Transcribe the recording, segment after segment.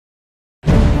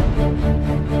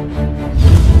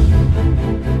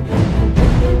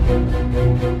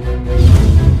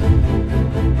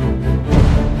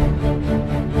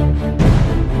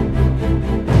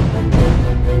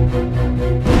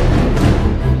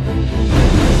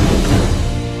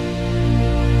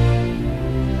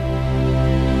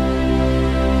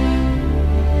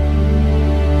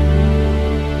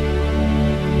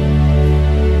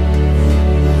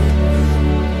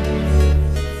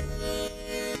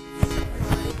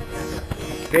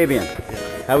Fabian,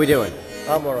 how we doing?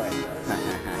 I'm alright.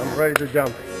 I'm ready to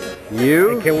jump.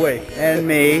 You I can't wait. and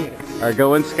me are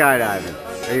going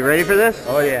skydiving. Are you ready for this?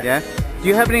 Oh yeah. Yeah? Do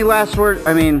you have any last words?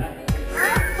 I mean,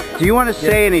 do you want to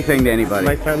say anything to anybody?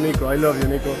 My friend Nico. I love you,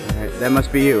 Nico. That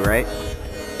must be you, right?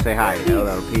 Say hi.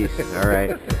 Hello. Peace. All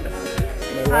right.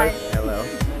 Hi. Hello.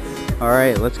 All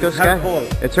right, let's go sky. Her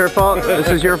fault. It's her fault? This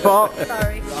is your fault?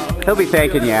 Sorry. He'll be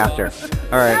thanking you after.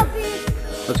 All right.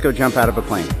 Let's go jump out of a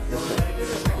plane.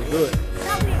 Good.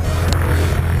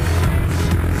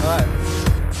 All right.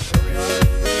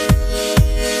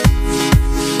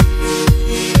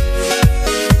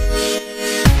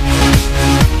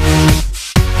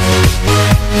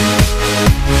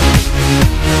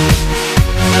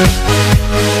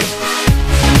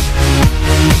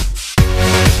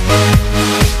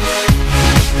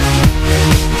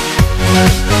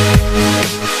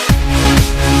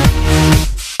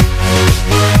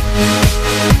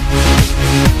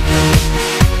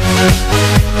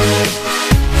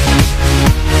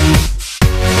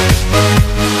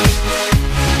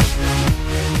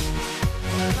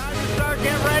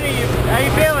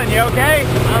 You okay?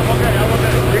 I'm okay.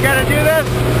 You're gonna do this?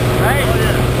 Right? Oh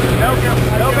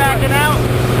yeah. No backing out?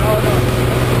 No.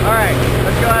 Alright,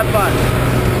 let's go have fun.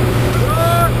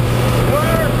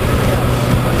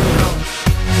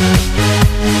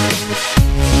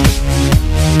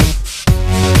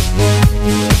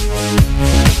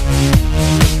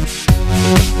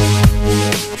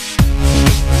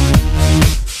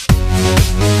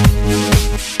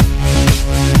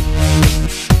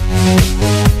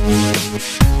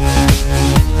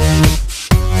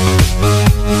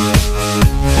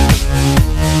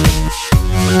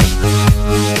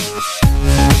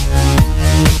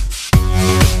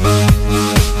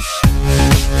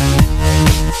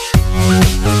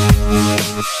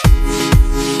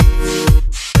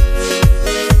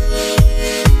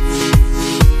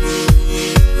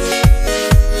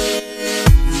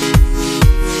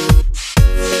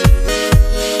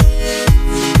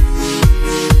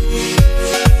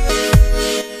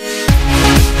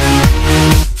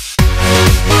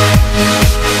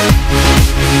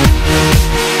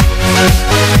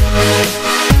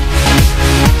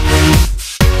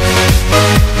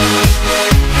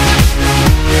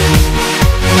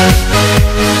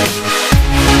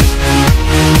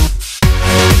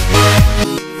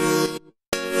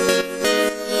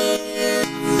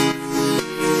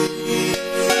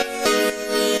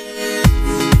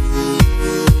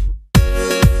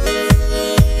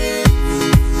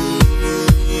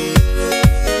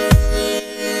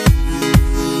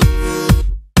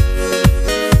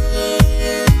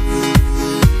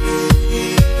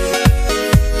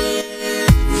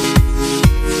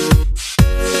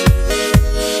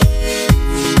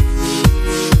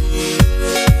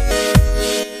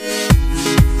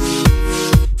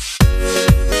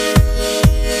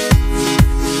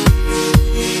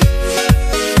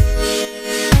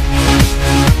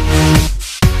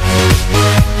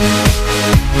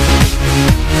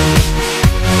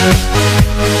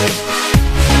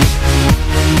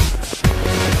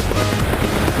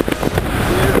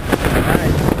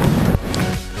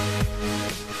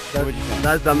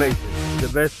 That's amazing. The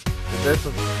best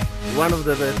one of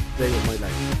the best days of my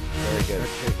life. Very good.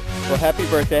 Well, happy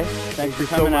birthday. Thanks for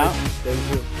coming out. Thank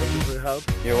you. Thank you for your help.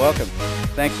 You're welcome.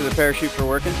 Thanks for the parachute for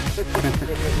working.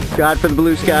 God for the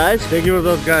blue skies. Thank you for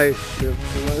those guys.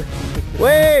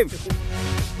 Wave!